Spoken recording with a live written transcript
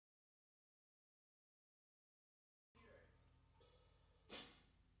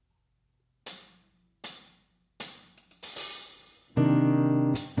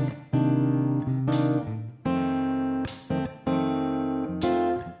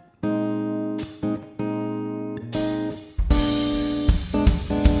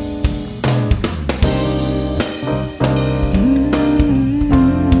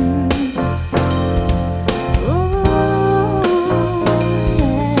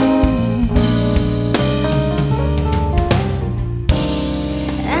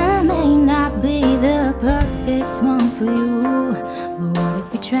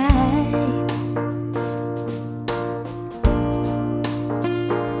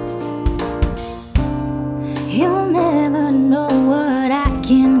You'll never know what I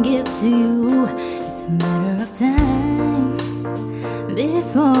can give to you. It's a matter of time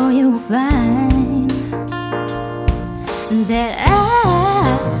before you find that I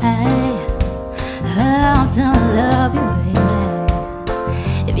love to love you,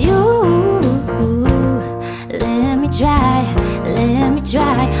 baby. If you let me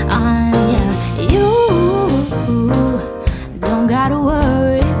try on ya. You don't gotta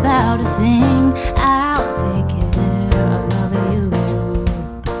worry about a thing. I'll take care of you.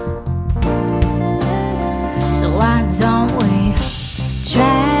 So why don't we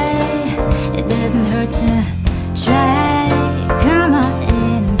try? It doesn't hurt to try. Come on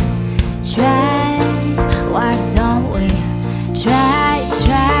in, try. Why don't we try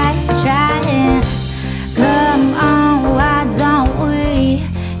and come on? Why don't we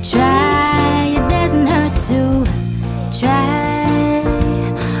try? It doesn't hurt to try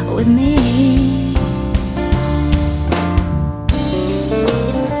with me.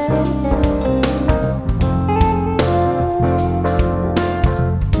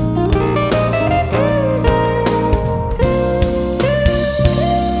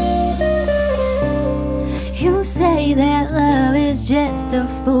 You say that love is just a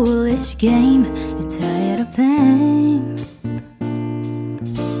foolish game. You're tired of pain.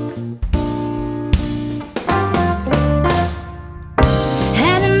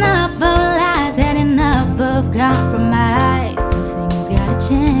 Had enough of lies, had enough of compromise. Some things gotta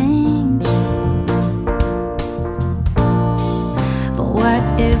change. But what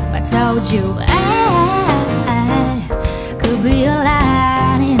if I told you